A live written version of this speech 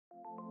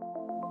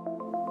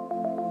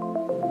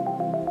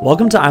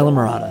Welcome to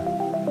Islamorada,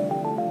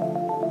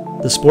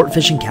 the sport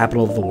fishing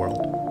capital of the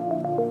world,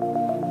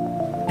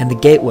 and the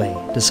gateway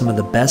to some of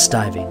the best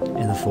diving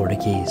in the Florida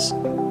Keys.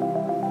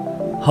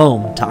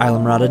 Home to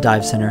Islamorada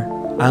Dive Center,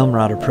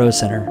 Islamorada Pro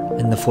Center,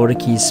 and the Florida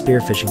Keys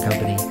Spearfishing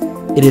Company,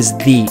 it is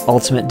the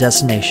ultimate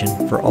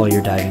destination for all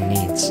your diving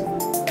needs.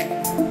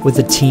 With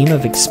a team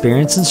of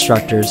experienced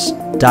instructors,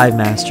 dive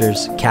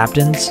masters,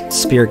 captains,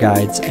 spear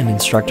guides, and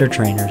instructor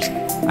trainers,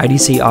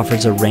 IDC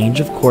offers a range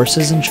of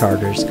courses and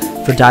charters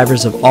for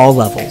divers of all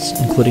levels,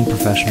 including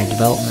professional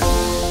development.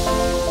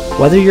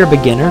 Whether you're a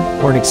beginner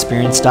or an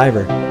experienced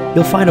diver,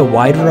 you'll find a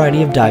wide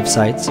variety of dive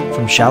sites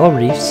from shallow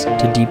reefs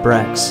to deep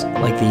wrecks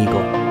like the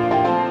Eagle.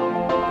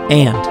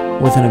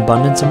 And with an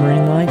abundance of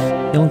marine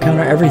life, you'll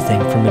encounter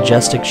everything from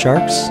majestic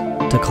sharks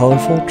to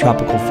colorful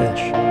tropical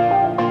fish.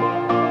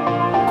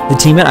 The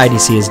team at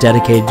IDC is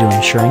dedicated to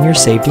ensuring your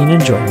safety and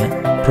enjoyment,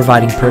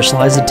 providing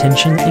personalized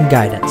attention and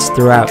guidance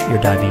throughout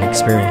your diving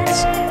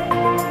experience.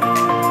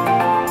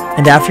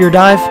 And after your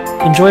dive,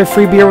 enjoy a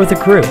free beer with the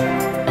crew.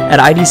 At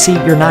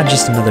IDC, you're not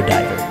just another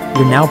diver,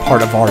 you're now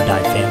part of our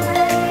dive family.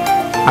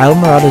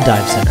 Islamorada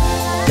Dive Center.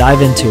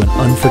 Dive into an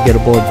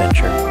unforgettable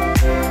adventure.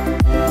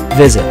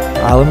 Visit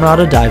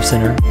Islamorada Dive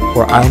Center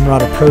or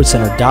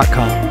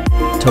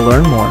IslamoradaProCenter.com to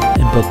learn more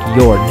and book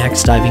your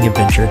next diving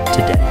adventure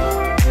today.